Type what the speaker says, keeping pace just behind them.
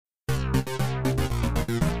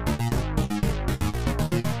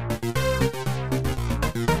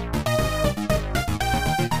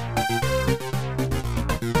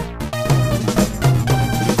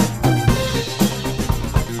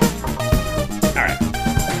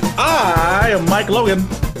am Mike Logan.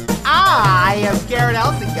 I am Garrett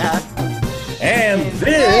Elsinga. And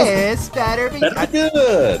this better be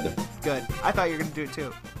good. Good. I thought you were going to do it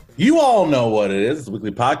too. You all know what it is. It's a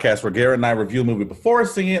weekly podcast where Garrett and I review a movie before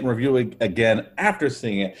seeing it and review it again after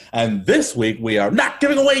seeing it. And this week we are not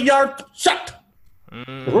giving away your shut.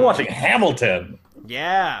 We're watching Hamilton.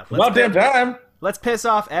 Yeah. About damn time. Let's piss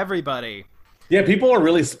off everybody. Yeah, people are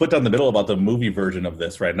really split down the middle about the movie version of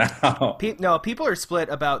this right now. No, people are split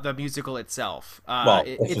about the musical itself. Well,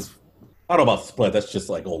 I don't know about split. That's just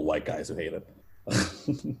like old white guys who hate it.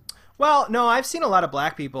 Well, no, I've seen a lot of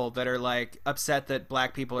black people that are like upset that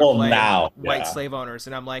black people are playing white slave owners,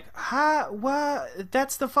 and I'm like, what?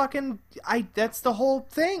 That's the fucking that's the whole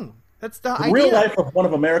thing. That's the idea. Real life of one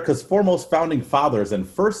of America's foremost founding fathers and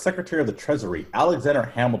first Secretary of the Treasury, Alexander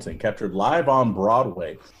Hamilton, captured live on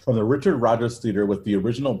Broadway from the Richard Rodgers Theater with the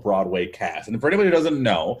original Broadway cast. And for anybody who doesn't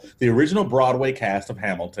know, the original Broadway cast of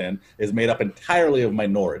Hamilton is made up entirely of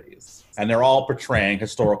minorities, and they're all portraying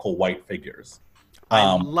historical white figures.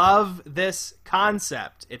 I love this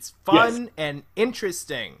concept. It's fun and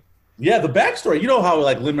interesting. Yeah, the backstory. You know how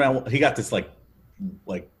like Lin-Manuel, he got this like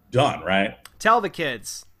done, right? Tell the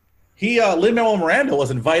kids. Lin-Manuel Miranda was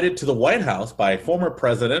invited to the White House by former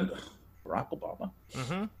President Barack Obama.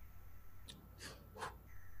 Mm-hmm.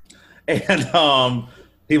 And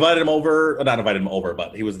he invited him over, not invited him over,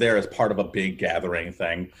 but he was there as part of a big gathering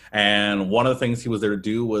thing. And one of the things he was there to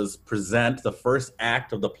do was present the first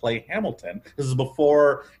act of the play Hamilton. This is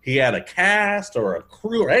before he had a cast or a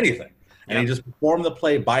crew or anything. And he just performed the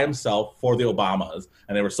play by himself for the Obamas.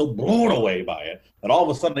 And they were so blown away by it that all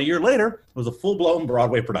of a sudden, a year later, it was a full-blown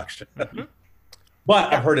Broadway production. Mm-hmm.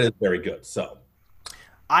 But I've heard it is very good, so.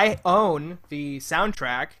 I own the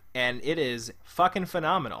soundtrack, and it is fucking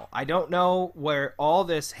phenomenal. I don't know where all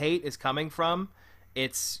this hate is coming from.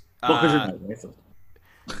 It's Because you're not racist.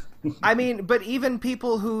 I mean, but even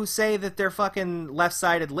people who say that they're fucking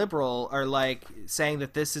left-sided liberal are like saying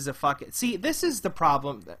that this is a fucking... See, this is the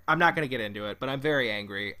problem. I'm not going to get into it, but I'm very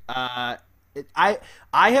angry. I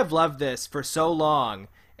have loved this for so long,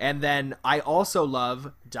 and then I also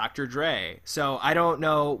love Dr. Dre. So I don't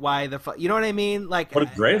know why the fuck... You know what I mean? Like, what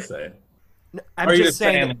did Dre say? I'm just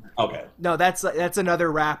saying... Okay. No, that's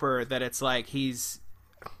another rapper that it's like he's...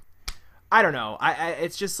 I don't know.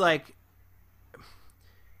 It's just like...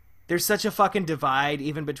 There's such a fucking divide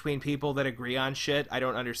even between people that agree on shit. I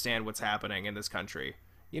don't understand what's happening in this country.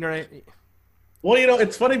 You know what I mean? Well, you know,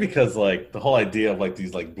 it's funny because, like, the whole idea of, like,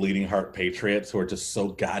 these, like, bleeding heart patriots who are just so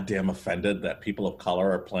goddamn offended that people of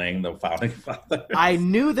color are playing the founding fathers. I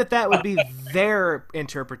knew that would be their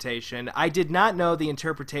interpretation. I did not know the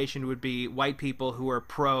interpretation would be white people who are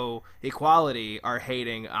pro-equality are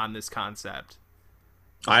hating on this concept.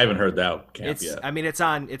 I haven't heard that camp yet. I mean, it's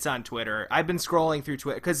on Twitter. I've been scrolling through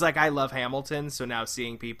Twitter because, like, I love Hamilton, so now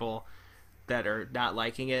seeing people that are not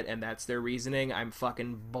liking it and that's their reasoning, I'm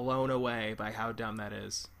fucking blown away by how dumb that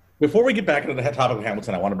is. Before we get back into the topic of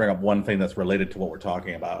Hamilton, I want to bring up one thing that's related to what we're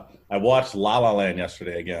talking about. I watched La La Land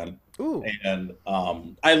yesterday again. Ooh. And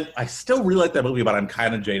I still really like that movie, but I'm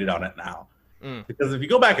kind of jaded on it now. Because if you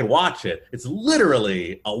go back and watch it, it's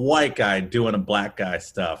literally a white guy doing a black guy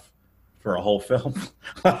stuff for a whole film.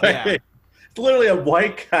 It's literally a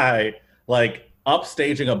white guy like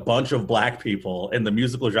upstaging a bunch of black people in the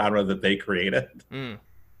musical genre that they created.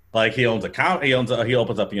 Like he opens up,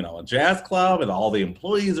 you know, a jazz club, and all the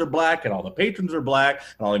employees are black, and all the patrons are black,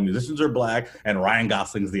 and all the musicians are black, and Ryan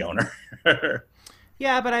Gosling's the owner.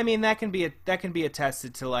 Yeah, but I mean that can be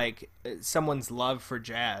attested to like someone's love for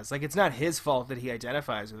jazz. Like it's not his fault that he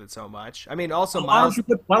identifies with it so much. I mean, also why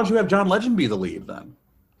don't you have John Legend be the lead then?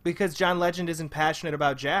 Because John Legend isn't passionate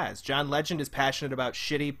about jazz. John Legend is passionate about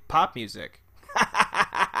shitty pop music.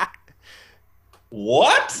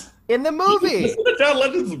 What? In the movie. Listen to John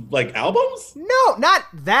Legend's like albums? No, not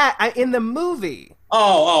that. In the movie.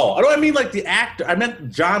 Oh, I mean like the actor. I meant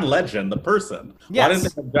John Legend, the person. Yes. Why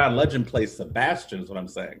didn't they have John Legend play Sebastian is what I'm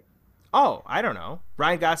saying. Oh, I don't know.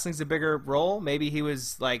 Ryan Gosling's a bigger role. Maybe he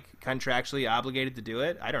was like contractually obligated to do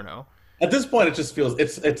it. I don't know. At this point, it just feels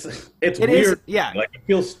it's It weird. is, yeah. Like it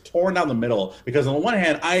feels torn down the middle because on the one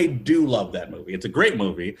hand, I do love that movie. It's a great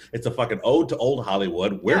movie. It's a fucking ode to old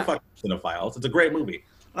Hollywood. We're fucking cinephiles. It's a great movie.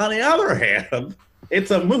 On the other hand,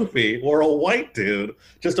 it's a movie where a white dude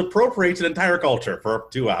just appropriates an entire culture for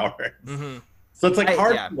 2 hours. Mm-hmm. So it's like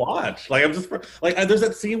hard to watch. Like I'm just like there's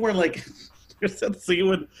that scene where like there's that scene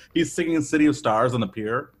when he's singing "City of Stars" on the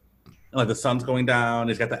pier. And, like the sun's going down,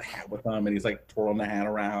 he's got that hat with him, and he's like twirling the hat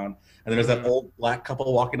around. And then there's that old black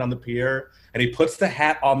couple walking down the pier, and he puts the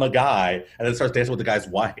hat on the guy, and then starts dancing with the guy's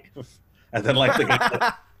wife. And then like the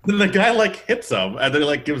guy Then the guy like hits him, and then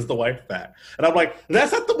like gives the wife back. And I'm like,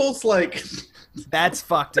 that's not the most like. That's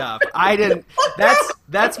fucked up.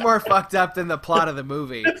 That's more fucked up than the plot of the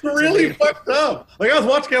movie. It's really fucked up. Like I was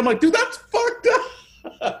watching it, I'm like, dude, that's fucked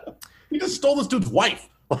up. He just stole this dude's wife.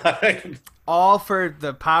 All for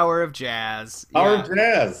the power of jazz. Power of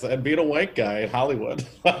jazz and being a white guy in Hollywood.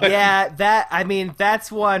 Yeah,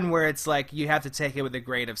 that's one where it's like you have to take it with a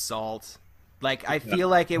grain of salt. Like I feel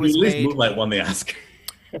like it was at least made. Moonlight won the Oscar.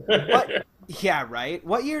 What? Yeah, right.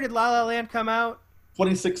 What year did La La Land come out?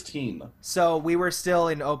 2016. So we were still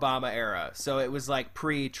in Obama era. So it was like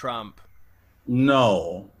pre-Trump.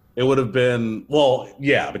 No, it would have been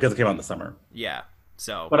yeah, because it came out in the summer. Yeah.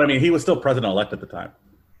 So. But I mean, he was still president-elect at the time.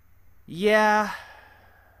 Yeah.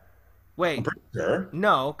 Wait. I'm pretty sure.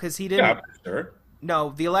 No, because he didn't. Yeah, I'm pretty sure.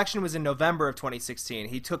 No, the election was in November of 2016.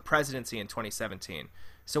 He took presidency in 2017.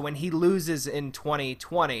 So when he loses in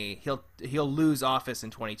 2020, he'll lose office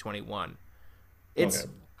in 2021. It's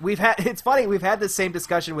funny, we've had the same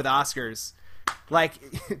discussion with Oscars. Like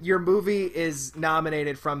your movie is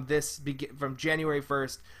nominated from January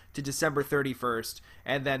 1st to December 31st,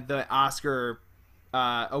 and then the Oscar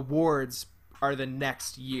awards are the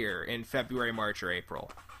next year in February, March, or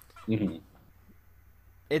April. Mm-hmm.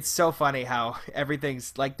 It's so funny how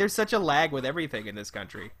everything's like there's such a lag with everything in this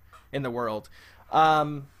country, in the world.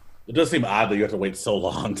 It does seem odd that you have to wait so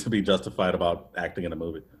long to be justified about acting in a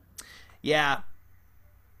movie. Yeah.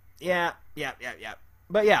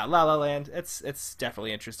 But yeah, La La Land, it's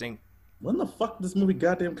definitely interesting. When the fuck did this movie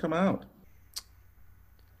goddamn come out?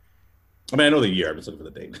 I mean, I know the year. I'm just looking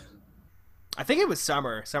for the date. I think it was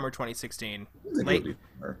summer 2016.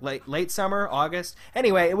 Late summer, August.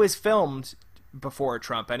 Anyway, it was filmed before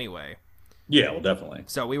Trump anyway. Yeah, well, definitely.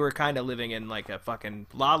 So we were kind of living in like a fucking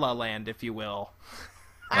La La Land, if you will.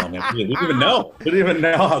 Oh, man, we didn't even know. We didn't even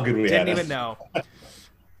know how good we had it. Didn't even know.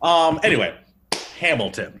 Anyway,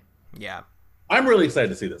 Hamilton. Yeah. I'm really excited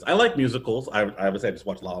to see this. I like musicals. I would say I just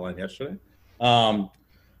watched La La Land yesterday. I'm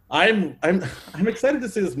excited to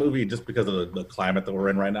see this movie just because of the climate that we're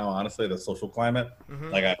in right now. Honestly, the social climate.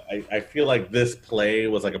 Mm-hmm. Like I feel like this play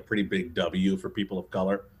was like a pretty big W for people of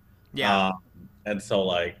color. Yeah. And so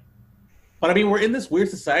like, but I mean, we're in this weird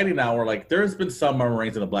society now where like there's been some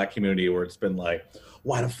murmurings in the Black community where it's been like,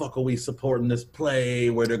 why the fuck are we supporting this play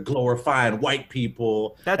where they're glorifying white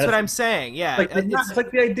people? That's what I'm saying. Yeah. It's like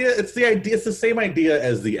the idea. It's the same idea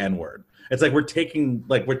as the N-word. It's like we're taking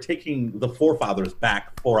the forefathers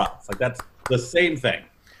back for us. Like that's the same thing.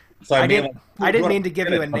 So I didn't mean to give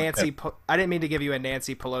you a Nancy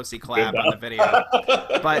Pelosi clap on the video.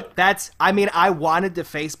 But I wanted to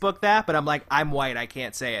Facebook that, but I'm like, I'm white, I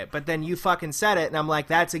can't say it. But then you fucking said it, and I'm like,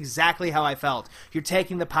 that's exactly how I felt. You're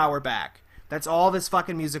taking the power back. That's all this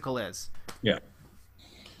fucking musical is. Yeah.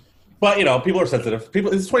 But people are sensitive.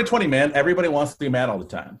 It's 2020, man. Everybody wants to be mad all the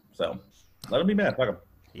time. So let them be mad. Fuck them.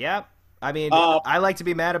 Yep. I mean, I like to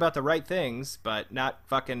be mad about the right things, but not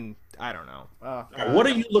fucking, I don't know. What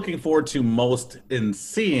are you looking forward to most in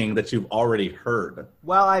seeing that you've already heard?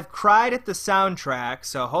 Well, I've cried at the soundtrack,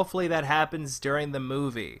 so hopefully that happens during the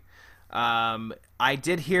movie. I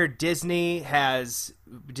did hear Disney has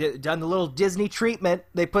done the little Disney treatment.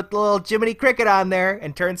 They put the little Jiminy Cricket on there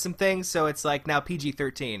and turned some things, so it's like now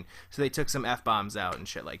PG-13. So they took some F-bombs out and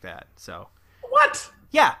shit like that. So what?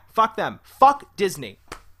 Yeah, fuck them. Fuck Disney.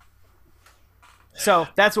 So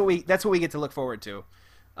that's what we get to look forward to.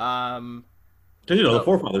 Because the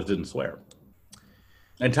forefathers didn't swear,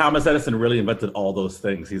 and Thomas Edison really invented all those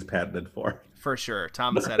things he's patented for. For sure,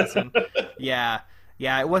 Thomas Edison. Yeah,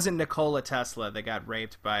 it wasn't Nikola Tesla that got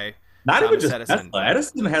raped by. Not Thomas even just Edison. Tesla.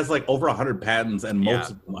 Edison has like over 100 patents, and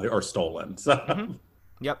most of them are stolen. So,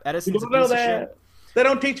 Yep, Edison's a piece of shit. They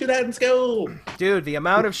don't teach you that in school, dude. The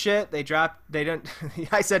amount of shit they dropped. They don't.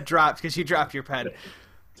 I said dropped because you dropped your pen.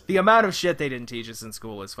 The amount of shit they didn't teach us in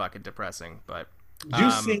school is fucking depressing. But did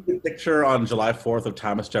you see the picture on July 4th of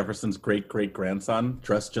Thomas Jefferson's great-great-grandson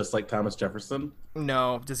dressed just like Thomas Jefferson?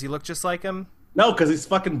 No. Does he look just like him? No, because he's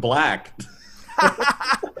fucking black.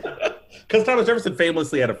 Because Thomas Jefferson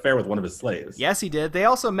famously had an affair with one of his slaves. Yes, he did. They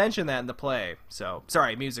also mentioned that in the play. So,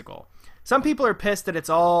 sorry, musical. Some people are pissed that it's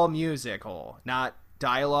all musical, not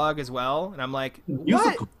dialogue as well. And I'm like,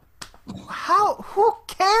 musical. What? How? Who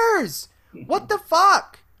cares? What the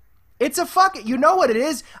fuck? It's a fucking... You know what it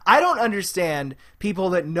is? I don't understand people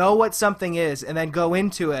that know what something is and then go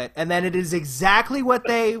into it, and then it is exactly what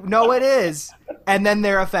they know it is, and then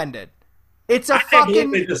they're offended. It's a fucking...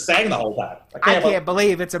 They just sang the whole time. I can't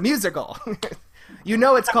believe it's a musical. You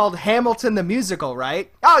know it's called Hamilton the Musical,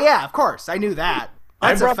 right? Oh, yeah, of course. I knew that.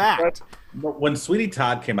 That's a fact. When Sweeney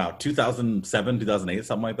Todd came out, 2007, 2008,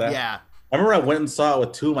 something like that. Yeah. I remember I went and saw it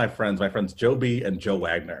with two of my friends Joe B and Joe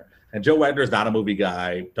Wagner. And Joe Wagner is not a movie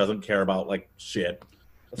guy, doesn't care about like shit.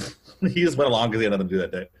 He just went along because he had nothing to do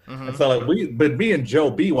that day. Mm-hmm. And so like but me and Joe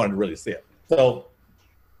B wanted to really see it. So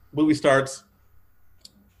movie starts,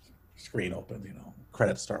 screen opens,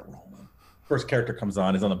 credits start rolling. First character comes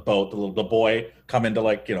on, he's on the boat, the boy come into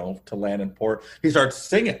like, to land in port. He starts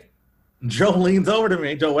singing. Joe leans over to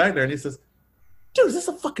me, Joe Wagner, and he says, "Dude, is this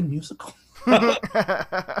a fucking musical?" And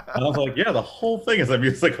I was like, "Yeah, the whole thing is a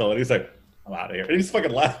musical." And he's like, "I'm out of here." And he just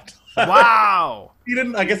fucking left. Wow.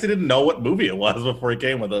 I guess he didn't know what movie it was before he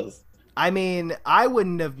came with us. I mean, I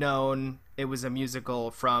wouldn't have known it was a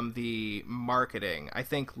musical from the marketing. I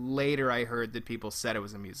think later I heard that people said it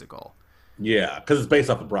was a musical. Yeah, because it's based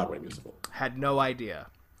off a Broadway musical. Had no idea.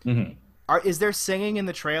 Mm-hmm. Is there singing in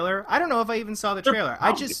the trailer? I don't know if I even saw the trailer.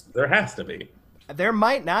 There has to be. There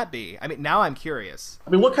might not be. I mean, now I'm curious. I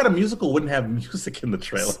mean, what kind of musical wouldn't have music in the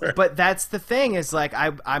trailer? But that's the thing is like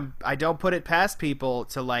I don't put it past people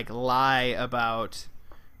to like lie about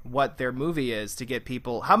what their movie is to get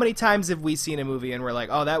people. How many times have we seen a movie and we're like,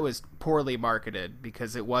 "Oh, that was poorly marketed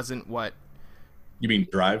because it wasn't what." You mean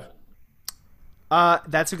Drive?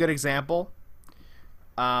 That's a good example.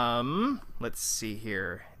 Let's see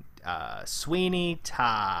here. Sweeney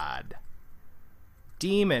Todd.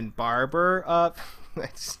 Demon Barber. I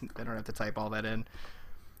don't have to type all that in.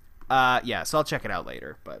 Yeah, so I'll check it out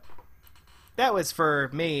later. But that was for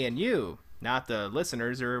me and you, not the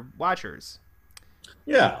listeners or watchers.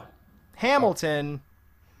 Yeah. Hamilton.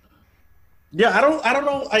 Yeah, I don't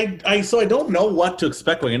know. I don't know what to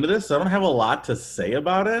expect going into this. So I don't have a lot to say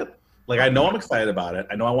about it. Like, I know I'm excited about it.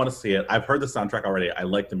 I know I want to see it. I've heard the soundtrack already. I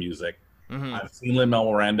like the music. Mm-hmm. I've seen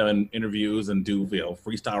Lin-Manuel Miranda in interviews and do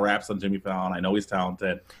freestyle raps on Jimmy Fallon. I know he's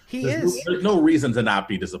talented. There's no reason to not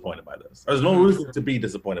be disappointed by this. There's no reason to be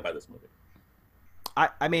disappointed by this movie.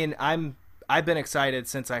 I mean, I've been excited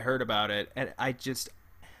since I heard about it, and I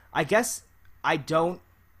guess I don't.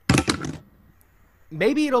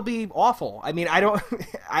 Maybe it'll be awful. I mean, I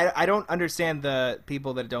don't understand the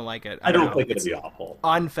people that don't like it. I don't think it'll be awful.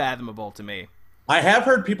 Unfathomable to me. I have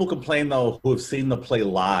heard people complain, though, who have seen the play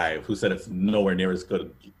live, who said it's nowhere near as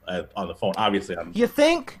good on the phone. Obviously, You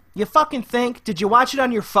think? You fucking think? Did you watch it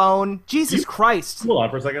on your phone? Jesus Christ. Hold on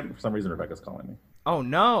for a second. For some reason, Rebecca's calling me. Oh,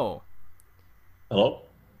 no. Hello?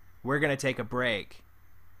 We're going to take a break.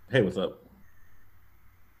 Hey, what's up?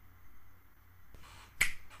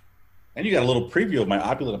 And you got a little preview of my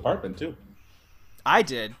opulent apartment, too. I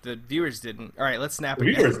did. The viewers didn't. All right, let's snap the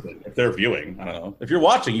viewers did. If they're viewing, I don't know. If you're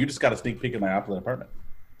watching, you just got a sneak peek of my opulent apartment.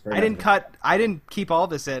 I didn't keep all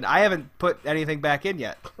this in. I haven't put anything back in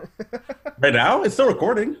yet. Right now? It's still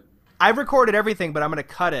recording. I've recorded everything, but I'm going to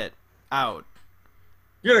cut it out.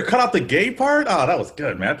 You're going to cut out the gay part? Oh, that was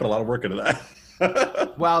good, man. I put a lot of work into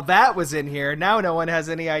that. Well, that was in here. Now no one has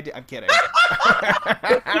any idea. I'm kidding.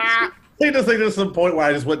 I just think there's some point where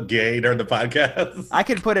I just went gay during the podcast. I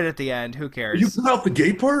can put it at the end. Who cares? You put out the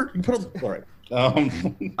gay part? You put out... All right.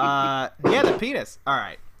 Yeah, the penis. All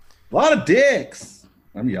right. A lot of dicks.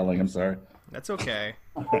 I'm yelling. I'm sorry. That's okay.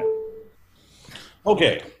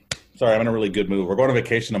 Okay. Sorry, I'm in a really good mood. We're going on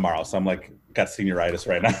vacation tomorrow, so I'm like got senioritis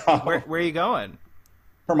right now. Where are you going?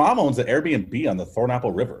 Her mom owns an Airbnb on the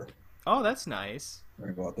Thornapple River. Oh, that's nice. We're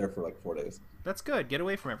going to go out there for like 4 days. That's good. Get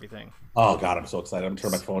away from everything. Oh, God, I'm so excited. I'm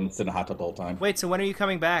turning my phone and sit in a hot tub the whole time. Wait, so when are you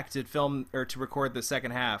coming back to film or to record the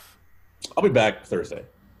second half? I'll be back Thursday.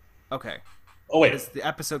 Okay. Oh, wait. The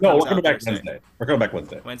episode No, comes we're coming back Thursday. Wednesday. We're coming back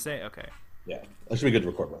Wednesday. Wednesday? Okay. Yeah. That should be good to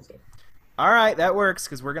record Wednesday. All right, that works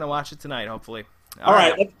because we're going to watch it tonight, hopefully. All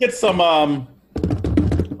right, let's get some...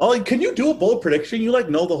 Ollie, can you do a bold prediction? You,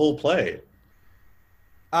 know the whole play.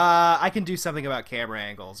 I can do something about camera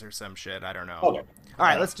angles or some shit. I don't know. Okay. All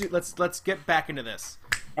right, let's get back into this.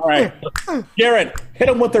 All right. Garrett, hit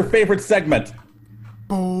them with their favorite segment.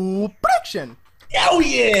 Bold prediction. Oh,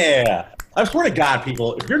 yeah. I swear to God,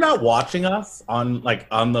 people, if you're not watching us on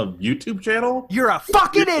the YouTube channel, you're a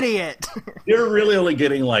fucking idiot. You're really only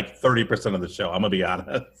getting 30% of the show. I'm gonna be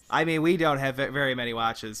honest. I mean, we don't have very many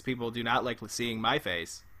watches. People do not like seeing my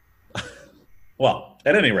face. Well,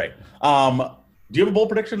 at any rate, do you have a bold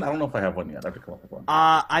prediction? I don't know if I have one yet. I have to come up with one.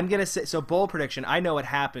 I'm gonna say so. Bold prediction. I know what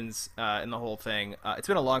happens in the whole thing. It's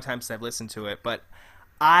been a long time since I've listened to it, but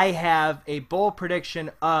I have a bold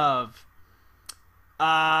prediction of.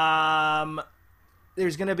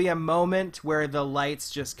 There's going to be a moment where the lights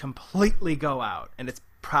just completely go out, and it's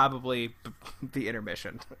probably the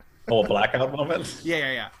intermission. Oh, a blackout moment?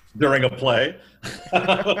 Yeah. During a play?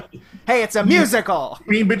 Hey, it's a musical!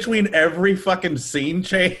 You mean between every fucking scene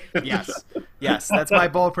change? Yes, that's my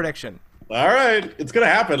bold prediction. All right. It's going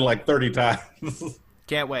to happen 30 times.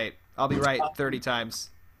 Can't wait. I'll be right 30 times.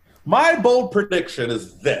 My bold prediction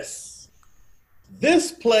is this.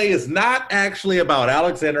 This play is not actually about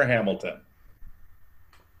Alexander Hamilton.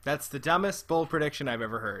 That's the dumbest bold prediction I've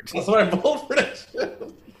ever heard. That's my bold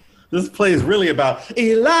prediction. This play is really about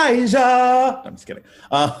Elijah. I'm just kidding.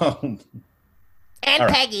 And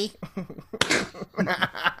Peggy.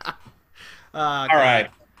 All right.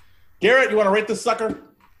 Garrett, you want to rate this sucker?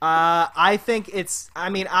 I think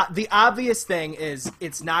the obvious thing is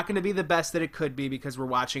it's not going to be the best that it could be because we're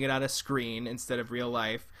watching it on a screen instead of real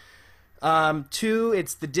life. 2,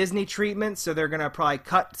 it's the Disney treatment, so they're going to probably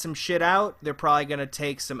cut some shit out. They're probably going to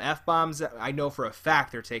take some F-bombs. I know for a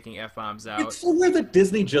fact they're taking F-bombs out. It's so weird that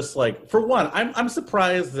Disney just for one, I'm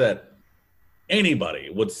surprised that anybody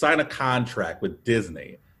would sign a contract with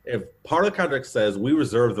Disney if part of the contract says we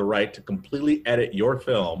reserve the right to completely edit your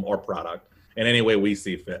film or product in any way we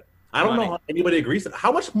see fit. I don't know how anybody agrees.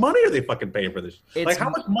 How much money are they fucking paying for this? How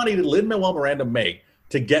much money did Lin-Manuel Miranda make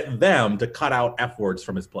to get them to cut out F words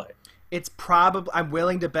from his play? It's probably, I'm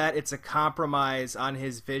willing to bet it's a compromise on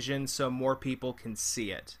his vision so more people can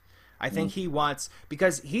see it. I think he wants,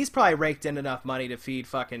 because he's probably raked in enough money to feed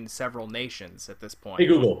fucking several nations at this point. Hey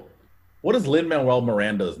Google, what is Lin-Manuel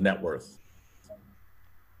Miranda's net worth?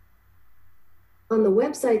 On the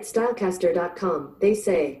website Stylecaster.com, they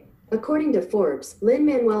say, according to Forbes,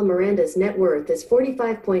 Lin-Manuel Miranda's net worth is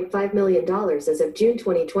 $45.5 million as of June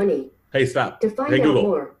 2020. Hey, stop. To find hey, out Google.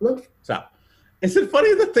 more, look. Stop. Is it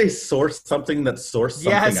funny that they sourced something that sourced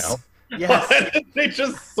something else? Yes. They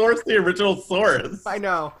just sourced the original source. I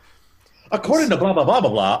know. According to blah, blah, blah, blah,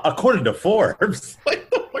 blah, according to Forbes. Like,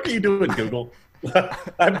 the fuck are you doing, Google?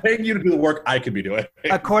 I'm paying you to do the work I could be doing.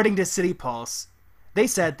 According to City Pulse, they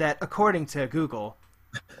said that according to Google,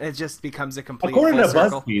 it just becomes a complete According to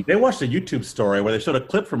circle. BuzzFeed, they watched a YouTube story where they showed a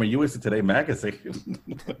clip from a USA Today magazine.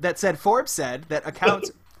 That said, Forbes said that accounts...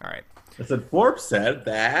 All right. It said Forbes said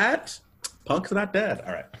that Punk's not dead.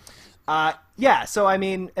 All right. Yeah, so I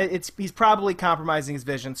mean, he's probably compromising his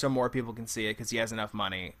vision so more people can see it because he has enough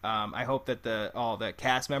money. I hope that all the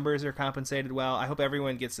cast members are compensated well. I hope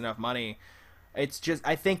everyone gets enough money. It's just,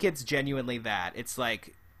 I think it's genuinely that. It's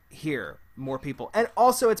like, here, more people. And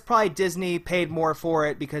also, it's probably Disney paid more for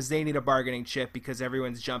it because they need a bargaining chip because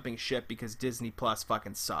everyone's jumping ship because Disney Plus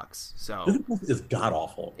fucking sucks. So Disney Plus is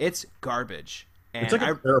god-awful. It's garbage. And it's like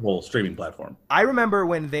a terrible streaming platform. I remember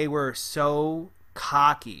when they were so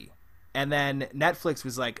cocky, and then Netflix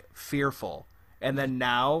was like fearful, and then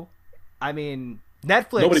now, I mean,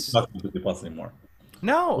 Netflix. Nobody talks about Disney Plus anymore.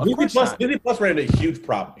 No, of Disney course Plus, not. Disney Plus ran into a huge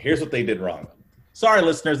problem. Here's what they did wrong. Sorry,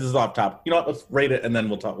 listeners, this is off topic. You know what? Let's rate it, and then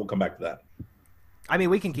we'll talk. We'll come back to that. I mean,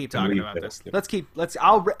 we can keep talking about this.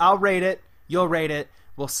 I'll rate it. You'll rate it.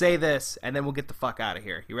 We'll say this, and then we'll get the fuck out of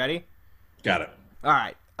here. You ready? Got it. All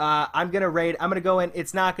right. I'm gonna go in.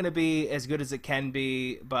 It's not gonna be as good as it can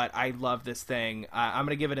be, but I love this thing. I'm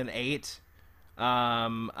gonna give it an 8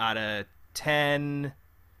 out of 10.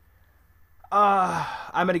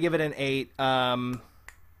 I'm gonna give it an 8.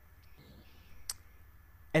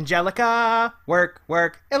 Angelica,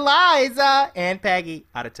 work, Eliza, and Peggy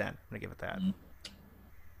out of 10. I'm gonna give it that.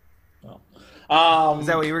 Well, is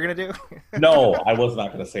that what you were gonna do? No, I was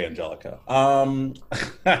not gonna say Angelica.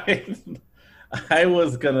 I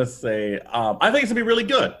was gonna say I think it's gonna be really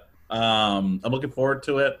good. I'm looking forward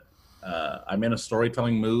to it. I'm in a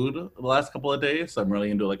storytelling mood the last couple of days, so I'm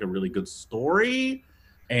really into like a really good story,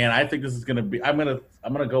 and I think this is gonna be. I'm gonna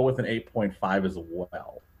go with an 8.5 as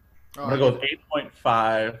well. I'm gonna go with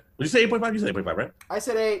 8.5. Did you say 8.5? You said 8.5, right? I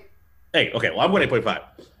said 8. 8. Okay, well I'm going 8.5.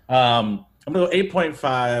 I'm gonna go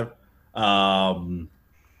 8.5.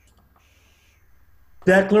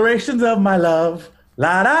 Declarations of my love.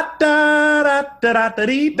 La da da da da da da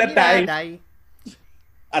dee, da da.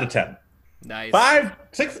 Out of 10. Nice.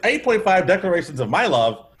 8.5 declarations of my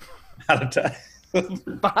love out of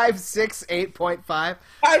 10. 5, 6, 8.5.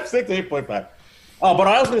 5, 6, 8.5. Oh, but what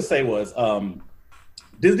I was going to say was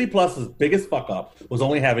Disney Plus's biggest fuck up was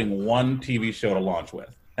only having one TV show to launch with,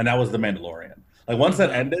 and that was The Mandalorian. Like once that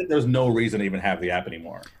ended, there's no reason to even have the app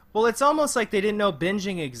anymore. Well, it's almost like they didn't know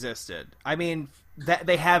binging existed. I mean, that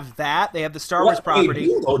they have the Star Wars property. They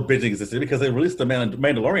do know binging existed because they released The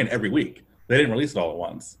Mandalorian every week. They didn't release it all at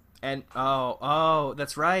once. And oh,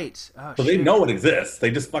 that's right. Oh, so they know it exists.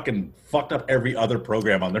 They just fucking fucked up every other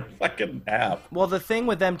program on their fucking app. Well, the thing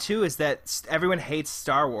with them too is that everyone hates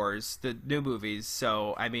Star Wars, the new movies.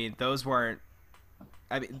 So I mean, those weren't.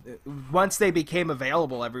 I mean, once they became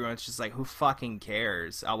available, everyone's just like, "Who fucking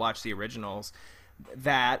cares? I'll watch the originals."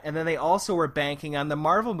 That, and then they also were banking on the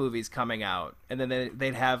Marvel movies coming out, and then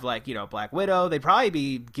they'd have like Black Widow. They'd probably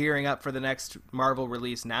be gearing up for the next Marvel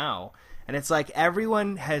release now. And it's like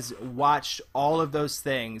everyone has watched all of those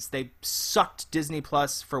things. They sucked Disney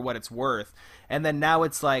Plus for what it's worth. And then now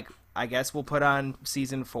it's like, I guess we'll put on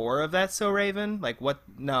season 4 of That's So Raven. Like, what?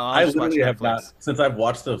 No, I literally have not, since I've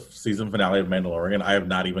watched the season finale of Mandalorian, I have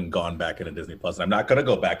not even gone back into Disney Plus. I'm not going to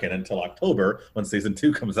go back in until October when season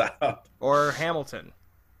 2 comes out. Or Hamilton.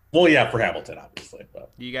 Well, yeah, for Hamilton, obviously.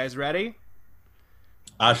 But You guys ready?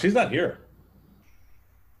 she's not here.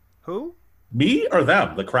 Who? Me or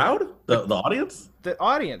them? The crowd? The audience? The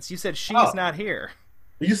audience. You said she's not here.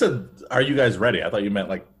 You said, are you guys ready? I thought you meant,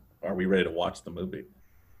 like, are we ready to watch the movie?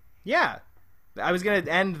 Yeah. I was going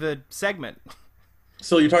to end the segment.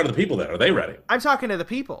 So you're talking to the people then. Are they ready? I'm talking to the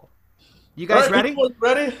people. You guys ready?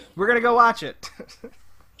 Ready? We're going to go watch it.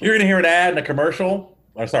 You're going to hear an ad and a commercial.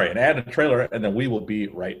 Or sorry, an ad and a trailer, and then we will be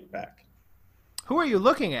right back. Who are you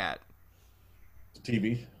looking at?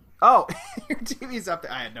 TV. Oh, your TV's up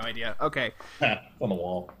there. I had no idea. Okay. It's on the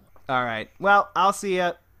wall. All right. Well, I'll see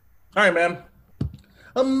ya. All right, man.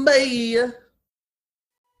 Bye.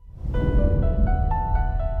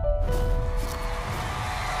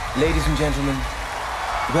 Ladies and gentlemen,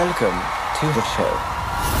 welcome to the show.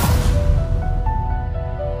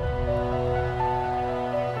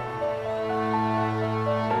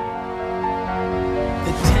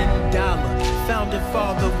 The $10 founding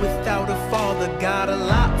father without a father got a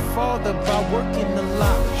lot farther by working a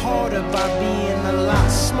lot harder, by being a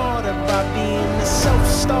lot smarter, by being a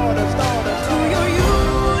self-starter. To your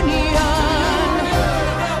union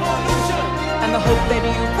and the hope that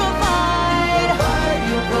you provide.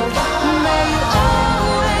 May you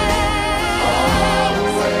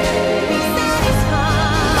always be satisfied.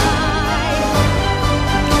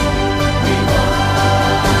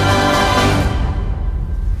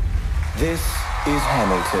 This is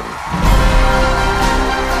Hamilton.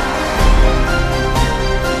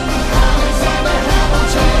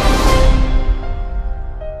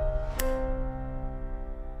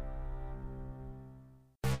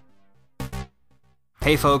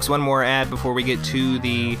 Hey folks, one more ad before we get to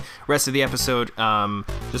the rest of the episode. Just want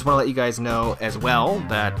to let you guys know as well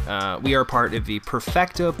that we are part of the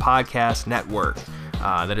Perfecta Podcast Network.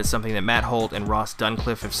 That is something that Matt Holt and Ross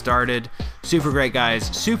Duncliffe have started. Super great guys,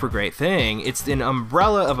 super great thing. It's an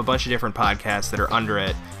umbrella of a bunch of different podcasts that are under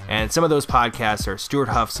it. And some of those podcasts are Stuart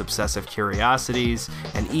Huff's Obsessive Curiosities,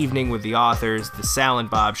 An Evening with the Authors, The Sal and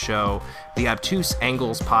Bob Show, The Obtuse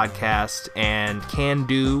Angles Podcast, and Can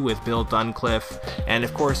Do with Bill Duncliffe, and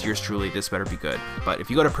of course yours truly, This Better Be Good. But if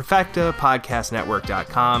you go to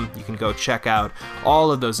perfectapodcastnetwork.com, you can go check out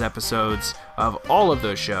all of those episodes of all of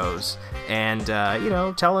those shows, and,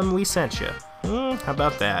 tell them we sent you. How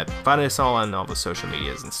about that? Find us all on all the social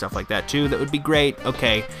medias and stuff like that, too. That would be great.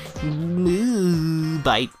 Okay.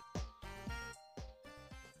 Bye.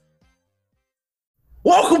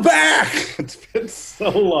 Welcome back! It's been so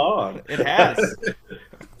long. It has.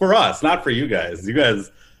 For us, not for you guys. You guys,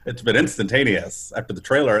 it's been instantaneous after the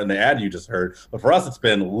trailer and the ad you just heard. But for us, it's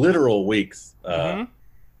been literal weeks.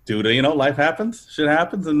 Due to, life happens, shit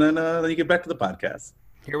happens, and then you get back to the podcast.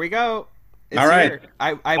 Here we go. It's all right. Here.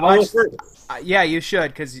 I watched. Yeah, you should,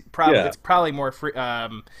 because it's probably more free,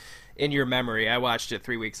 in your memory. I watched it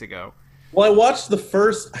 3 weeks ago. Well, I watched the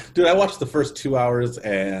first 2 hours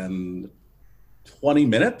and 20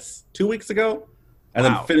 minutes 2 weeks ago, and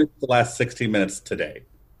then finished the last 16 minutes today.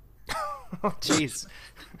 Oh, jeez.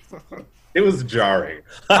 It was jarring.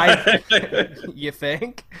 You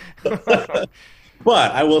think? But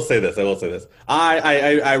I will say this.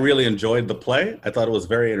 I really enjoyed the play. I thought it was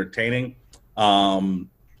very entertaining.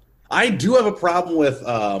 I do have a problem with.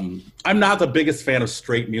 I'm not the biggest fan of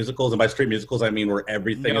straight musicals, and by straight musicals I mean where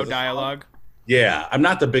everything no is dialogue. Yeah, I'm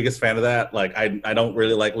not the biggest fan of that. Like, I don't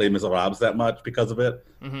really like Les Miserables that much because of it.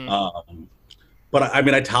 Mm-hmm. But I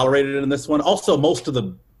mean, I tolerated it in this one. Also, most of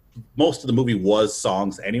the movie was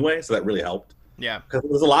songs anyway, so that really helped. Yeah, because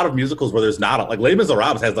there's a lot of musicals where there's not like Les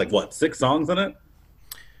Miserables has like what 6 songs in it.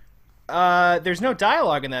 There's no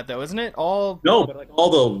dialogue in that though, isn't it? No, but like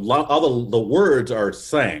all the words are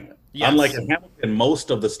sang. Yes. Unlike in Hamilton,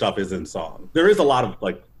 most of the stuff is in song. There is a lot of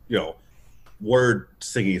word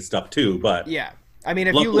singing stuff too, but yeah, I mean,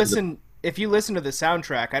 if you listen to the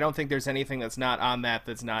soundtrack, I don't think there's anything that's not on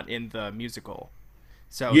that's not in the musical.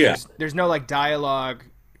 So yeah, there's no like dialogue.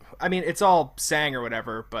 I mean, it's all sang or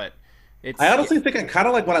whatever, but I honestly think I kind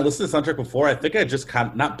of like when I listened to the soundtrack before. I think I just kind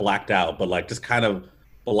of not blacked out, but like just kind of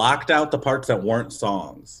blocked out the parts that weren't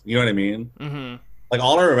songs. You know what I mean? Mm-hmm. Like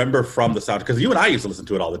all I remember from the soundtrack, because you and I used to listen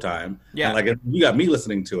to it all the time. Yeah. And like you got me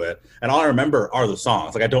listening to it, and all I remember are the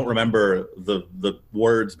songs. Like I don't remember the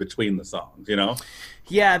words between the songs. You know?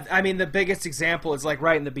 Yeah, I mean the biggest example is like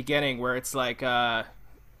right in the beginning where it's like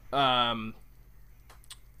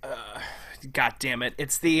God damn it!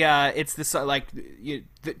 It's the like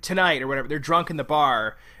tonight or whatever. They're drunk in the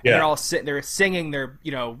bar, and they're all they're singing their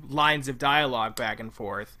lines of dialogue back and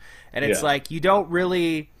forth, and it's like you don't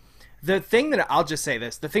really. The thing that I'll just say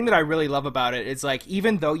this: the thing that I really love about it is like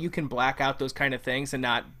even though you can black out those kind of things and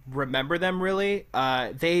not remember them really,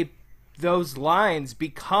 those lines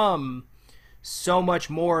become so much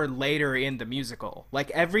more later in the musical. Like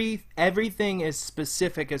everything is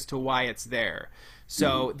specific as to why it's there.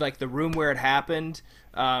 So like the room where it happened,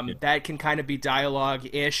 that can kind of be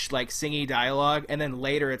dialogue-ish, like singy dialogue, and then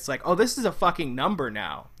later it's like, oh, this is a fucking number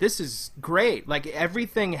now. This is great. Like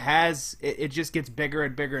everything has it just gets bigger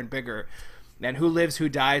and bigger and bigger. And Who Lives, Who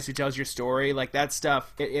Dies, Who Tells Your Story, like that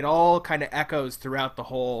stuff, it all kind of echoes throughout the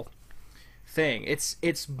whole thing.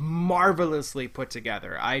 It's marvelously put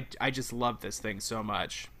together. I just love this thing so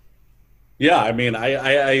much. Yeah, I mean,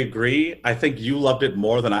 I agree. I think you loved it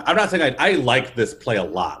more than I'm not saying I like this play a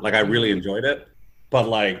lot. Like I really enjoyed it, but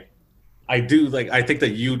like I do like I think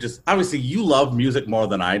that you just obviously you love music more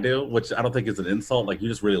than I do, which I don't think is an insult. Like you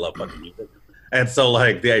just really love fucking music, and so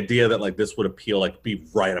like the idea that like this would appeal, like be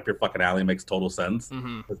right up your fucking alley makes total sense.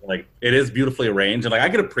 Like it is beautifully arranged, and like I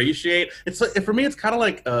could appreciate it's like, for me. It's kind of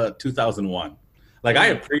like 2001. Like I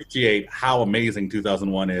appreciate how amazing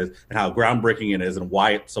 2001 is and how groundbreaking it is and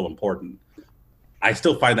why it's so important. I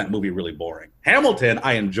still find that movie really boring. Hamilton,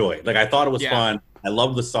 I enjoyed. Like I thought it was fun. I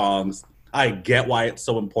love the songs. I get why it's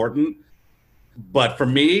so important. But for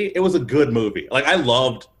me, it was a good movie. Like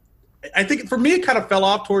I think for me, it kind of fell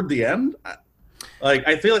off toward the end. Like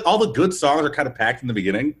I feel like all the good songs are kind of packed in the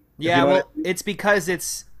beginning. Yeah, well, it's because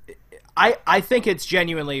I think it's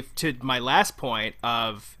genuinely, to my last point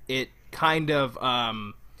of it kind of,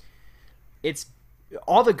 it's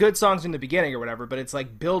all the good songs in the beginning or whatever, but it's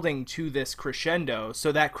like building to this crescendo.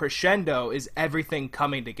 So that crescendo is everything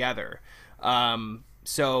coming together.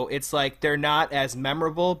 So it's like they're not as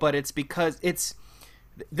memorable, but it's because this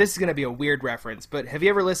is going to be a weird reference, but have you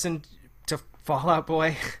ever listened to Fall Out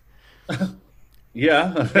Boy?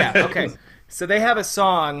 Yeah. Yeah. Okay. So they have a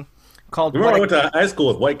song called. Remember I went to high school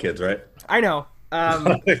with white kids, right? I know.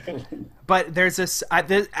 But there's this.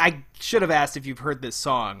 I should have asked if you've heard this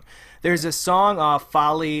song. There's a song off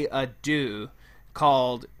Folie à Deux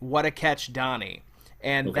called "What a Catch, Donnie,"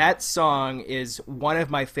 and that song is one of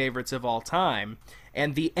my favorites of all time.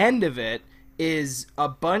 And the end of it is a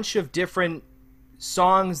bunch of different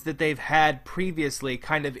songs that they've had previously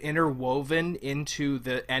kind of interwoven into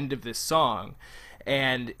the end of this song,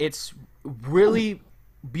 and it's really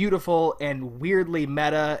beautiful and weirdly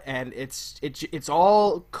meta, and it's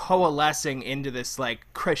all coalescing into this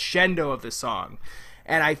like crescendo of the song.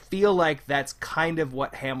 And I feel like that's kind of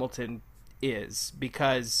what Hamilton is,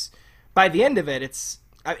 because by the end of it, it's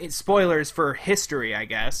spoilers for history, I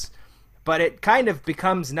guess, but it kind of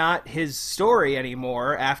becomes not his story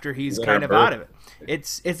anymore after he's kind of out of it.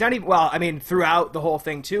 It's not even, well, I mean, throughout the whole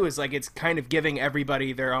thing too is like it's kind of giving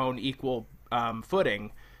everybody their own equal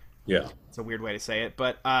footing. Yeah, it's a weird way to say it,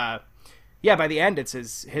 but yeah, by the end it's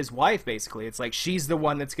his wife basically. It's like she's the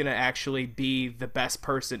one that's gonna actually be the best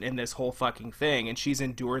person in this whole fucking thing, and she's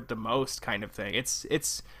endured the most, kind of thing.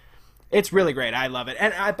 It's really great. I love it,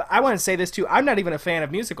 and I want to say this too. I'm not even a fan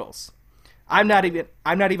of musicals. I'm not even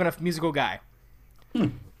a musical guy.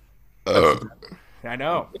 I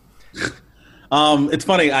know. It's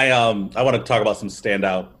funny. I want to talk about some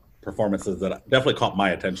standout performances that definitely caught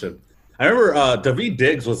my attention. I remember David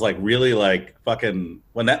Diggs was like really like fucking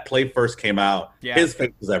when that play first came out. Yeah. His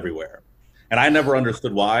face was everywhere, and I never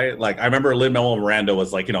understood why. Like I remember Lin-Manuel Miranda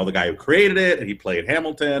was like the guy who created it, and he played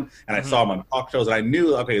Hamilton, and I saw him on talk shows, and I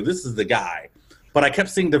knew this is the guy. But I kept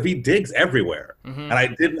seeing David Diggs everywhere, and I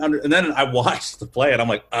didn't and then I watched the play, and I'm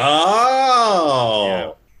like, oh.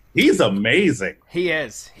 Yeah. He's amazing. He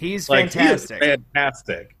is. He's fantastic. He is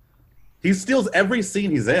fantastic. He steals every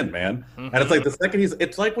scene he's in, man. And it's like the second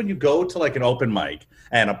it's like when you go to like an open mic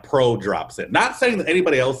and a pro drops it. Not saying that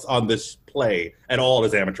anybody else on this play at all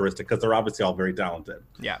is amateuristic, because they're obviously all very talented.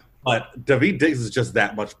 Yeah. But David Diggs is just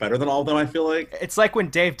that much better than all of them, I feel like. It's like when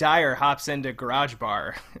Dave Dyer hops into Garage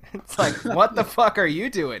Bar. It's like, what the fuck are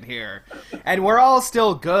you doing here? And we're all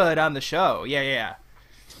still good on the show. Yeah.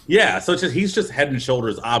 Yeah, so he's just head and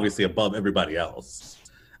shoulders, obviously, above everybody else.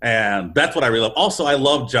 And that's what I really love. Also, I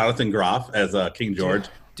love Jonathan Groff as King George.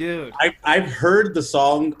 Dude. I've heard the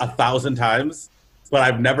song 1,000 times, but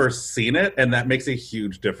I've never seen it, and that makes a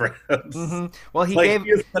huge difference. Well, he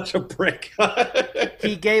is such a prick.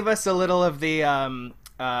 He gave us a little of the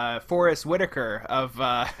Forrest Whitaker of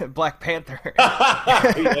Black Panther.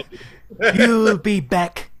 You'll be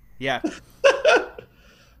back. Yeah.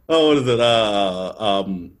 Oh, what is it?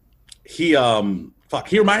 he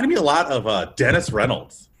reminded me a lot of Dennis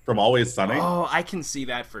Reynolds from Always Sunny. Oh, I can see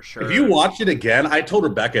that for sure. If you watch it again, I told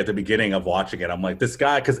Rebecca at the beginning of watching it, I'm like, this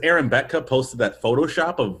guy, because Aaron Betka posted that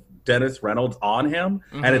Photoshop of Dennis Reynolds on him,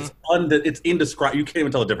 and it's indescribable. You can't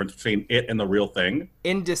even tell the difference between it and the real thing.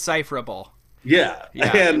 Indecipherable. Yeah.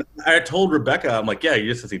 And I told Rebecca, I'm like, yeah,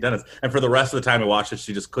 you just see Dennis. And for the rest of the time I watched it,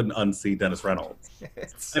 she just couldn't unsee Dennis Reynolds.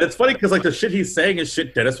 And it's funny because like the shit he's saying is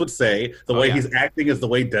shit Dennis would say. The way he's acting is the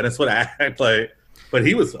way Dennis would act. Like, but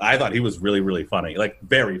I thought he was really, really funny. Like,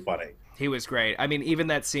 very funny. He was great. I mean, even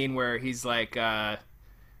that scene where he's like kind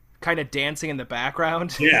of dancing in the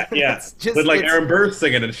background. Yeah. With like Aaron Burr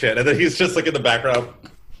singing and shit. And then he's just like in the background.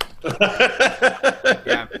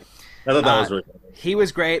 Yeah. I thought that was really funny. He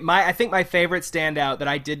was great. I think my favorite standout that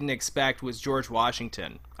I didn't expect was George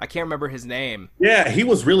Washington. I can't remember his name. Yeah, he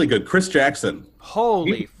was really good. Chris Jackson.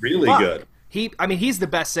 Holy really fuck. Good. He's the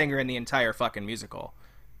best singer in the entire fucking musical.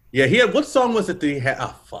 Yeah, he had, what song was it that he had?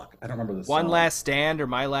 Oh, fuck. I don't remember the song. One Last Stand or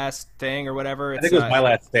My Last Thing or whatever. I think it was My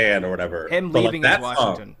Last Stand or whatever. Him leaving as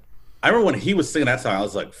Washington. Song, I remember when he was singing that song, I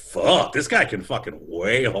was like, fuck, this guy can fucking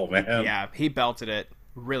wail, man. Yeah, he belted it.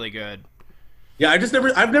 Really good. Yeah,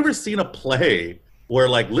 I've never seen a play where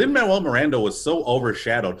like Lin-Manuel Miranda was so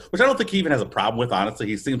overshadowed, which I don't think he even has a problem with, honestly.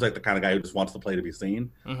 He seems like the kind of guy who just wants the play to be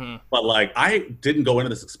seen. Mm-hmm. But like, I didn't go into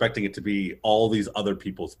this expecting it to be all these other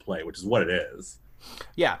people's play, which is what it is.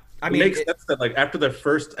 Yeah, it makes sense that like after their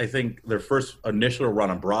first initial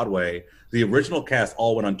run on Broadway, the original cast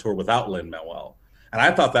all went on tour without Lin-Manuel. And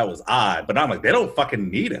I thought that was odd, but I'm like, they don't fucking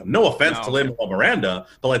need him. No offense to Lin-Manuel Miranda,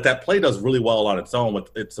 but like that play does really well on its own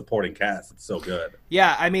with its supporting cast. It's so good.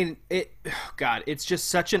 Yeah, I mean, it's just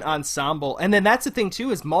such an ensemble. And then that's the thing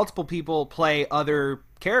too, is multiple people play other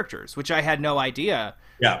characters, which I had no idea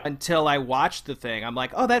until I watched the thing. I'm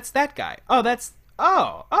like, oh, that's that guy.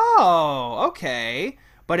 Okay.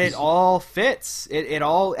 But it all fits.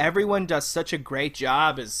 Everyone does such a great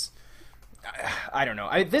job as, I don't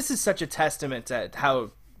know. This is such a testament to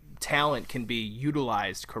how talent can be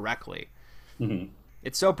utilized correctly. Mm-hmm.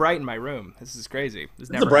 It's so bright in my room. This is crazy. This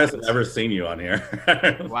is the brightest I've ever seen you on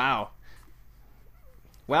here. Wow.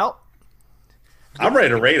 Well, I'm ready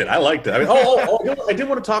to rate it. I liked it. I mean, I did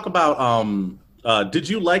want to talk about. Did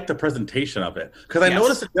you like the presentation of it? Because I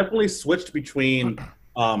noticed it definitely switched between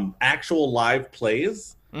actual live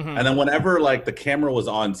plays, and then whenever like the camera was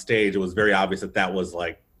on stage, it was very obvious that was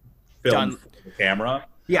like filmed for the camera.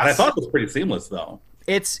 Yeah, I thought it was pretty seamless though.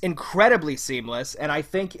 It's incredibly seamless, and I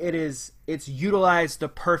think it's utilized the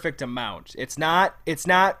perfect amount. It's not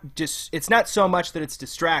so much that it's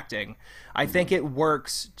distracting. I think it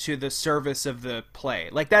works to the service of the play.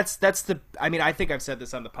 Like that's the. I mean, I think I've said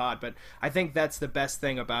this on the pod, but I think that's the best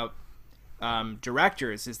thing about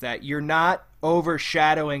directors is that you're not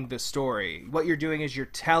overshadowing the story. What you're doing is you're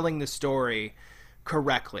telling the story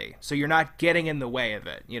correctly, so you're not getting in the way of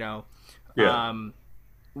it. You know,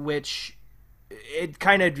 which. It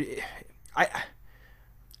kind of,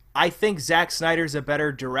 I think Zack Snyder's a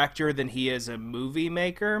better director than he is a movie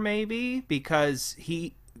maker, maybe, because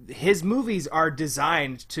his movies are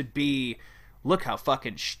designed to be, look how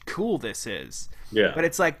fucking cool this is. Yeah. But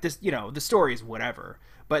it's like this, you know, the story's whatever.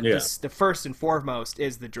 But the first and foremost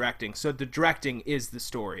is the directing. So the directing is the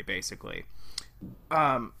story, basically.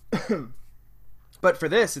 But for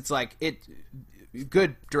this, it's like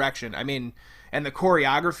good direction. I mean. And the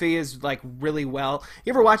choreography is, like, really well.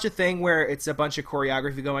 You ever watch a thing where it's a bunch of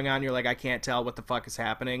choreography going on, you're like, I can't tell what the fuck is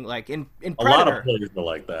happening? Like, in Predator. A lot of plays are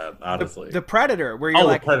like that, honestly. The Predator, where you're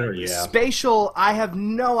like, Predator, spatial, I have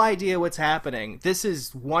no idea what's happening. This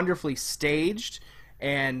is wonderfully staged,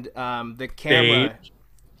 and the camera... Staged.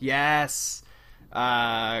 Yes.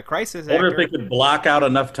 Crisis actor. I wonder if they could block out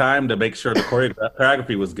enough time to make sure the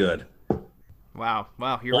choreography was good. Wow,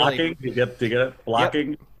 you're blocking? Really... Do you get it?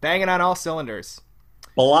 Blocking? Yep. Banging on all cylinders.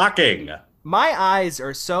 Blocking. My eyes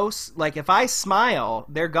are so, like, if I smile,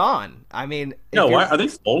 they're gone. I mean... No, why? Are they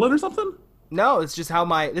swollen or something? No, it's just how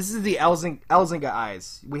this is the Elzinga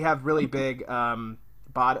eyes. We have really big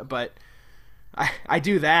body, but I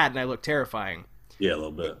do that and I look terrifying. Yeah, a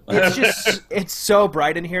little bit. It's so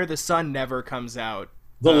bright in here, the sun never comes out.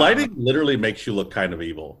 The lighting literally makes you look kind of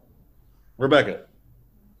evil. Rebecca,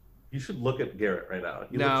 you should look at Garrett right now.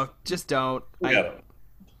 No, just don't.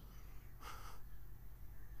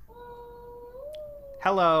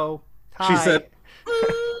 Hello. Hi. She said.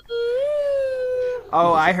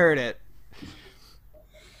 Oh, I heard it.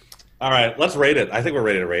 All right, let's rate it. I think we're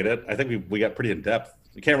ready to rate it. I think we got pretty in depth.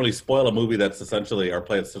 You can't really spoil a movie that's essentially our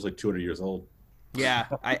play that's essentially 200 years old. Yeah,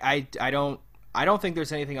 I don't think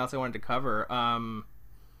there's anything else I wanted to cover.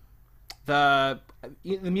 The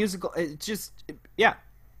musical,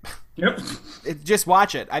 Yep. Just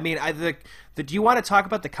watch it. I mean, do you want to talk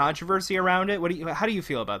about the controversy around it? How do you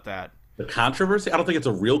feel about that? The controversy? I don't think it's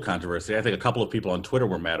a real controversy. I think a couple of people on Twitter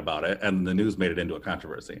were mad about it, and the news made it into a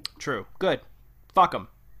controversy. True. Good. Fuck them.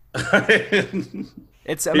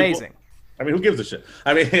 It's amazing. I mean, who gives a shit?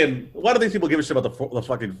 I mean, why do these people give a shit about the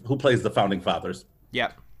fucking who plays the founding fathers?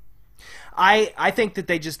 Yep. I think that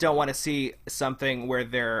they just don't want to see something where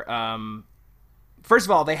they're first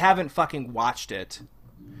of all, they haven't fucking watched it.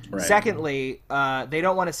 Right. Secondly, they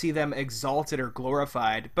don't want to see them exalted or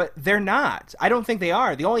glorified, but they're not. I don't think they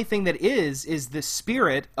are. The only thing that is the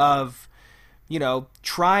spirit of,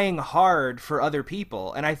 trying hard for other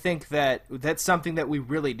people. And I think that that's something that we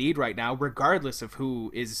really need right now, regardless of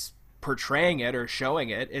who is portraying it or showing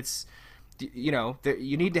it. It's,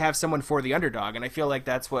 you need to have someone for the underdog. And I feel like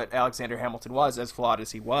that's what Alexander Hamilton was, as flawed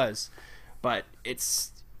as he was. But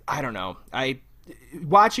I don't know.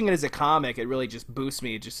 Watching it as a comic, it really just boosts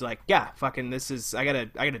me. Just like, yeah, fucking, I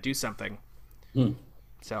gotta do something.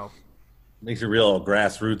 So makes you real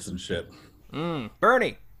grassroots and shit.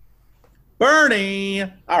 Bernie.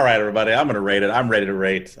 All right, everybody, I'm gonna rate it. I'm ready to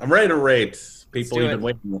rate. People, you've been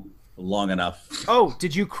waiting long enough. Oh,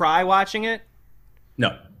 did you cry watching it?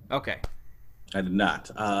 No. Okay. I did not.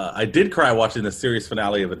 I did cry watching the series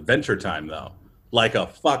finale of Adventure Time, though. Like a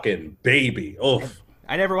fucking baby. Oof.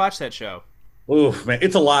 I never watched that show. Oof, man.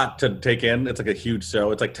 It's a lot to take in. It's like a huge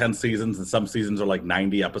show. It's like 10 seasons, and some seasons are like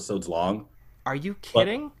 90 episodes long. Are you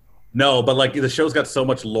kidding? No, but like the show's got so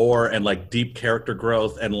much lore and like deep character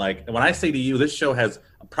growth. And like when I say to you, this show has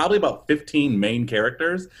probably about 15 main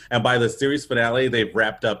characters. And by the series finale, they've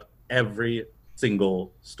wrapped up every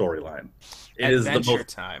single storyline. It is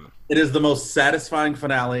the most satisfying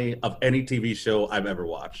finale of any TV show I've ever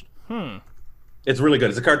watched. It's really good.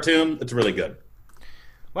 It's a cartoon. It's really good.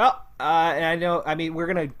 Well, and I know, we're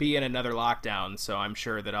going to be in another lockdown, so I'm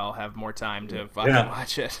sure that I'll have more time to fucking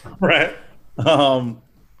watch it. Right. I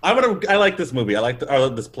like this movie. I like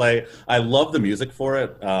this play. I love the music for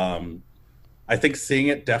it. I think seeing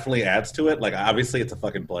it definitely adds to it. Like, obviously, it's a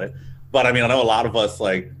fucking play. But, I know a lot of us,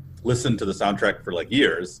 like, listened to the soundtrack for, like,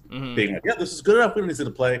 years, being like, yeah, this is good enough. We don't need to see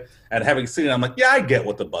the play. And having seen it, I'm like, yeah, I get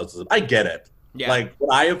what the buzz is. I get it. Yeah. Like, would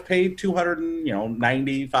I have paid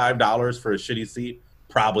 $295 for a shitty seat?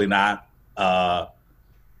 Probably not.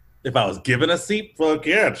 If I was given a seat, fuck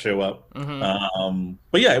yeah, I'd show up.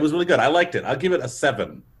 But yeah, it was really good. I liked it. I'll give it a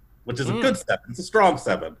 7, which is a good 7. It's a strong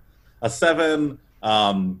 7. A 7.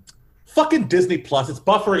 Fucking Disney Plus. It's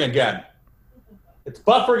buffering again.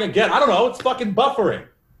 I don't know. It's fucking buffering.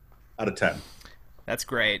 Out of 10. That's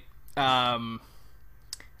great. I'm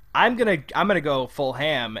gonna go full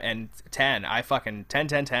ham and 10. I fucking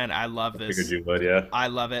 10. I love this. I figured you would, yeah. I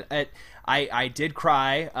love it. I did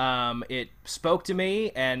cry. It spoke to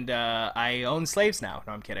me, and I own slaves now.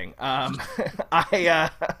 No, I'm kidding.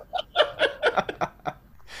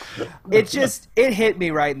 It hit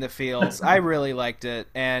me right in the feels. I really liked it,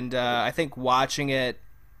 and I think watching it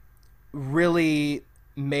really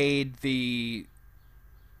made the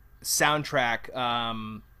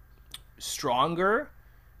soundtrack stronger.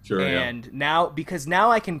 Sure, and now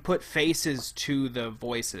I can put faces to the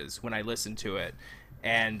voices when I listen to it.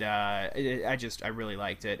 And I really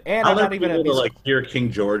liked it. And I'm not even able to hear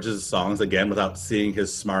King George's songs again without seeing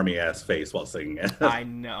his smarmy ass face while singing it. I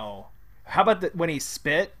know. How about when he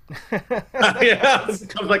spit? Yeah, it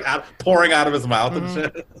comes pouring out of his mouth and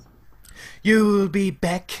shit. You'll be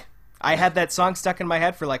back. I had that song stuck in my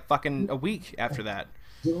head for like fucking a week after that.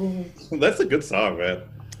 That's a good song, man.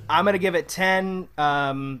 I'm gonna give it 10. I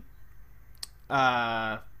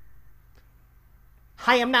am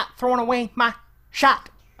not throwing away my shot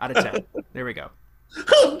out of 10. There we go.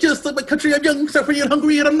 I'm just like my country. I'm young, suffering, and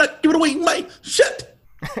hungry, and I'm not giving away my shit.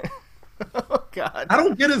 Oh God! I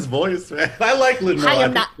don't get his voice, man. I like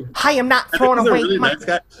Lin-Manuel. I am not throwing away really my. Nice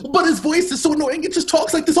guy. But his voice is so annoying. It just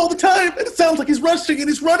talks like this all the time, and it sounds like he's rushing and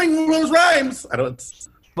he's running with those rhymes.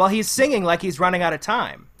 Well, he's singing like he's running out of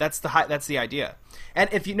time. That's the idea. And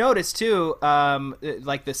if you notice too,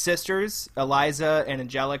 like the sisters, Eliza and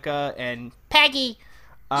Angelica and Peggy.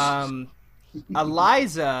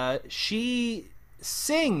 Eliza, she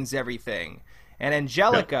sings everything, and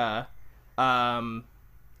Angelica,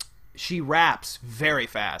 she raps very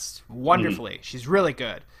fast, wonderfully. She's really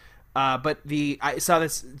good. But I saw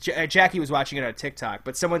this. Jackie was watching it on TikTok,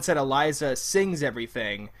 but someone said Eliza sings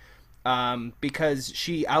everything because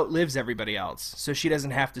she outlives everybody else, so she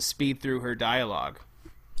doesn't have to speed through her dialogue.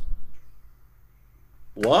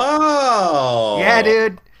 Whoa! Yeah,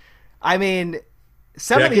 dude.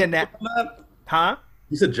 Somebody Jackie in that. Huh?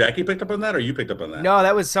 You said Jackie picked up on that, or you picked up on that? No,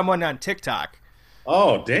 that was someone on TikTok.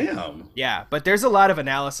 Oh, damn. Yeah, but there's a lot of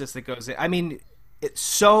analysis that goes in. I mean,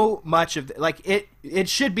 so much of it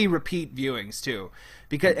should be repeat viewings too,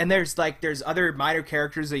 because there's other minor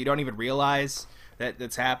characters that you don't even realize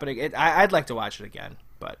that's happening. I'd like to watch it again,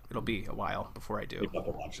 but it'll be a while before I do. I'll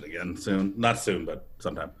have to watch it again soon. Not soon, but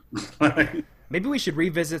sometime. Maybe we should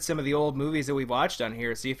revisit some of the old movies that we've watched on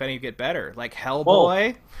here, see if any get better, like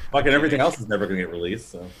Hellboy. Fucking everything else is never going to get released,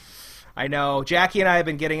 so. I know. Jackie and I have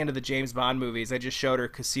been getting into the James Bond movies. I just showed her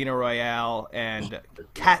Casino Royale and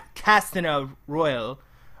Casino Royale,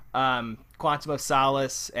 Quantum of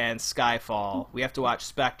Solace, and Skyfall. We have to watch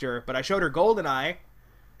Spectre, but I showed her GoldenEye,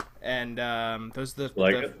 and those are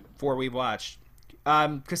the 4 we watched.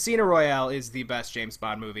 Casino Royale is the best James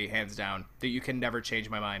Bond movie, hands down. That you can never change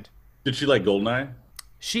my mind. Did she like GoldenEye?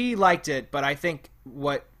 She liked it, but I think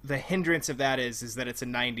what the hindrance of that is that it's a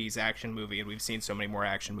 90s action movie, and we've seen so many more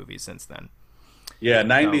action movies since then. Yeah,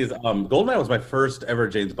 90s. GoldenEye was my first ever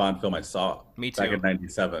James Bond film I saw. Me too. Back in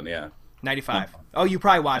 97, yeah. 95. Oh, you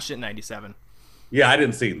probably watched it in 97. Yeah, I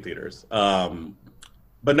didn't see it in theaters.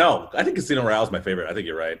 But no, I think Casino Royale is my favorite. I think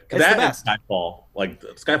you're right. It's the best. And Skyfall.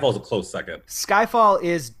 Skyfall is a close second. Skyfall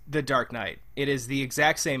is The Dark Knight. It is the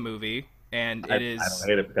exact same movie, and it is... I don't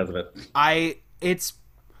hate it because of it. I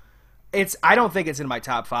don't think it's in my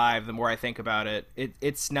top 5 the more I think about it.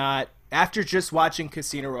 It's not... After just watching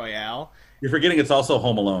Casino Royale... You're forgetting it's also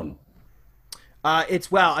Home Alone.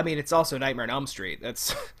 It's also Nightmare on Elm Street.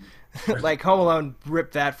 That's... like, Home Alone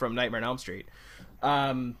ripped that from Nightmare on Elm Street.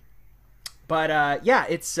 Yeah,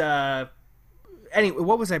 it's... Anyway,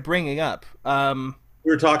 what was I bringing up?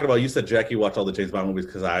 We were talking about... You said Jackie watched all the James Bond movies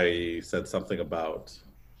because I said something about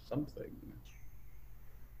something...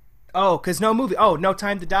 Oh, because no movie. Oh, No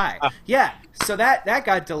Time to Die. Yeah, so that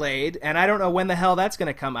got delayed, and I don't know when the hell that's going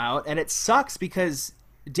to come out. And it sucks because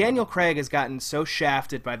Daniel Craig has gotten so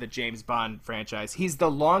shafted by the James Bond franchise. He's the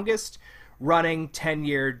longest running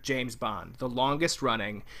 10-year James Bond, the longest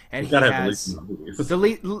running, and he has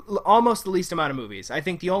almost the least amount of movies. I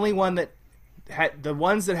think the only one that the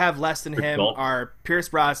ones that have less than him are Pierce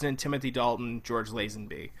Brosnan, Timothy Dalton, George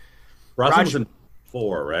Lazenby. Brosnan was in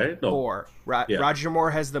 4, right? No. 4. Yeah. Roger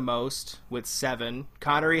Moore has the most with 7.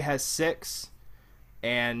 Connery has 6,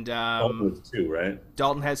 and Dalton was 2, right?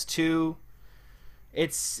 Dalton has 2.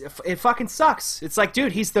 It fucking sucks. It's like,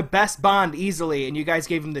 dude, he's the best Bond easily, and you guys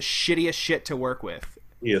gave him the shittiest shit to work with.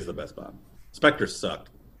 He is the best Bond. Spectre sucked.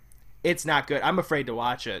 It's not good. I'm afraid to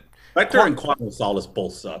watch it. Spectre and Quantum of Solace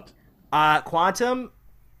both sucked. Quantum,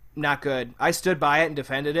 not good. I stood by it and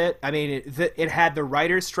defended it. I mean, it had the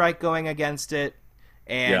writer's strike going against it.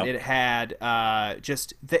 And it had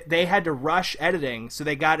they had to rush editing, so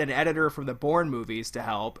they got an editor from the Bourne movies to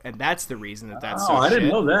help, and that's the reason that's so I shit. didn't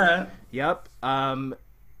know that. Yep.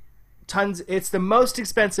 Tons. It's the most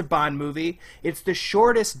expensive Bond movie. It's the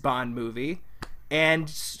shortest Bond movie. And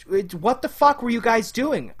what the fuck were you guys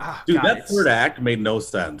doing? Oh, dude, God, that third act made no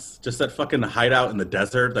sense. Just that fucking hideout in the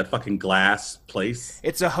desert, that fucking glass place.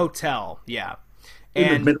 It's a hotel, yeah. In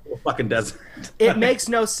the middle of the fucking desert. It makes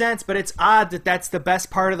no sense, but it's odd that that's the best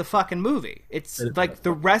part of the fucking movie. It's like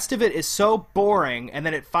the rest of it is so boring, and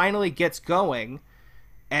then it finally gets going,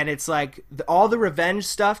 and it's like all the revenge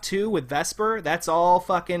stuff too with Vesper, that's all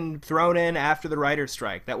fucking thrown in after the writer's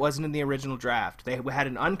strike. That wasn't in the original draft. They had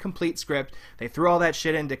an incomplete script. They threw all that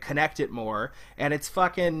shit in to connect it more, and it's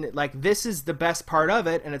fucking like this is the best part of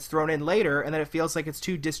it, and it's thrown in later, and then it feels like it's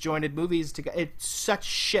two disjointed movies. It's such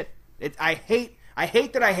shit. I hate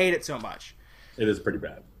that I hate it so much. It is pretty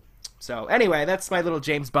bad. So anyway, that's my little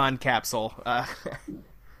James Bond capsule.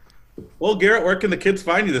 Well, Garrett, where can the kids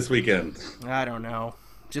find you this weekend? I don't know.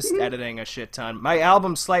 Just editing a shit ton. My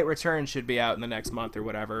album Slight Return should be out in the next month or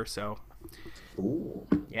whatever. So, Ooh.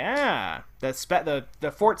 Yeah, the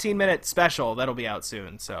 14-minute special that'll be out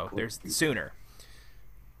soon. So there's sooner.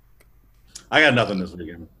 I got nothing this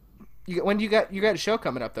weekend. When you got a show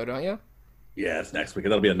coming up though, don't you? Yeah, it's next week.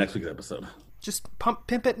 That'll be a next week's episode. Just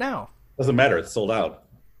pimp it now. Doesn't matter. It's sold out.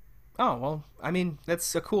 Oh, well, I mean,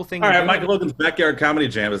 that's a cool thing. All right, Michael Logan's Backyard Comedy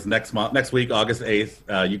Jam is next week, August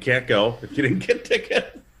 8th. You can't go if you didn't get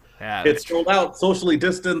tickets. Yeah, it's sold out, socially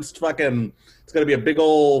distanced, fucking, it's going to be a big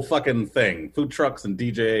old fucking thing. Food trucks and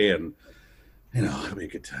DJ and, it'll be a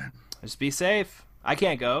good time. Just be safe. I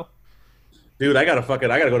can't go. Dude, I got to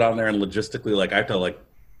go down there and logistically, I have to,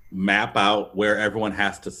 map out where everyone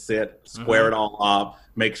has to sit, square it all up,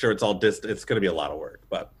 make sure it's all distant. It's going to be a lot of work,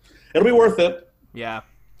 but it'll be worth it. Yeah,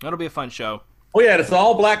 it'll be a fun show. Oh, yeah, it's an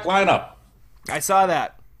all-black lineup. I saw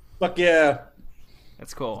that. Fuck yeah.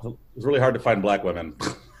 That's cool. It's really hard to find black women.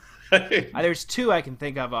 There's 2 I can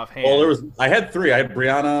think of offhand. Well, I had 3. I had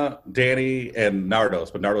Brianna, Danny, and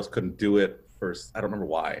Nardos, but Nardos couldn't do it first. I don't remember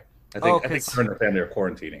why. I think her and her family are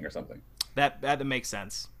quarantining or something. That makes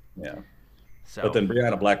sense. Yeah. So, but then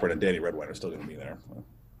Brianna Blackburn and Danny Redwine are still going to be there.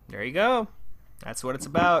 There you go. That's what it's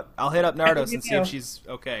about. I'll hit up Nardos and see if she's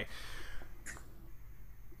okay.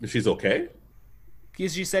 If she's okay?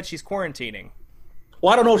 Because you said she's quarantining.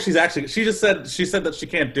 Well, I don't know if she's actually. She said that she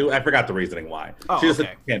can't do it. I forgot the reasoning why. Oh, she just okay.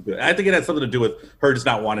 said she can't do it. I think it had something to do with her just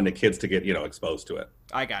not wanting the kids to get exposed to it.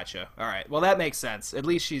 I gotcha. All right. Well, that makes sense. At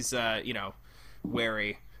least she's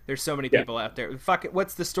wary. There's so many people out there. Fuck it.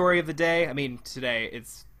 What's the story of the day? I mean, today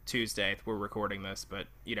it's Tuesday. We're recording this, but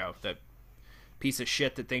the piece of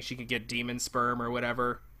shit that thinks she could get demon sperm or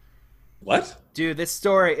whatever. What? Dude, this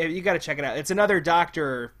story, you got to check it out. It's another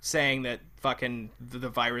doctor saying that fucking the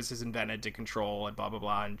virus is invented to control and blah, blah,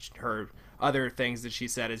 blah. And her other things that she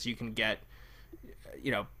said is you can get,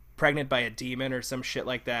 pregnant by a demon or some shit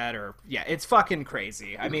like that. Or, yeah, it's fucking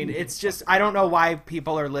crazy. I mean, it's just, I don't know why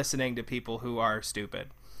people are listening to people who are stupid.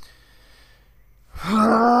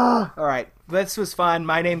 All right, this was fun.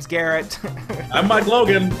 My name's Garrett. I'm Mike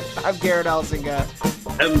Logan. I'm Garrett Elzinga.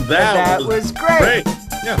 And that was great.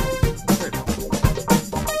 Yeah.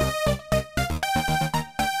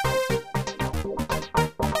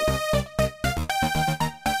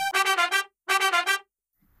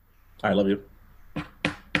 I love you.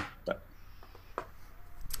 Bye.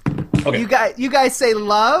 Okay. You guys say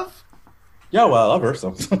love? Yeah, well, I love her,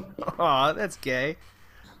 so. Aw, that's gay.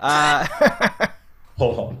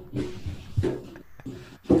 Hold on.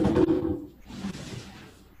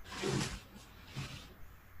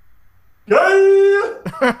 Gay!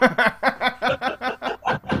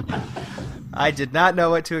 I did not know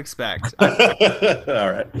what to expect. All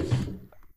right.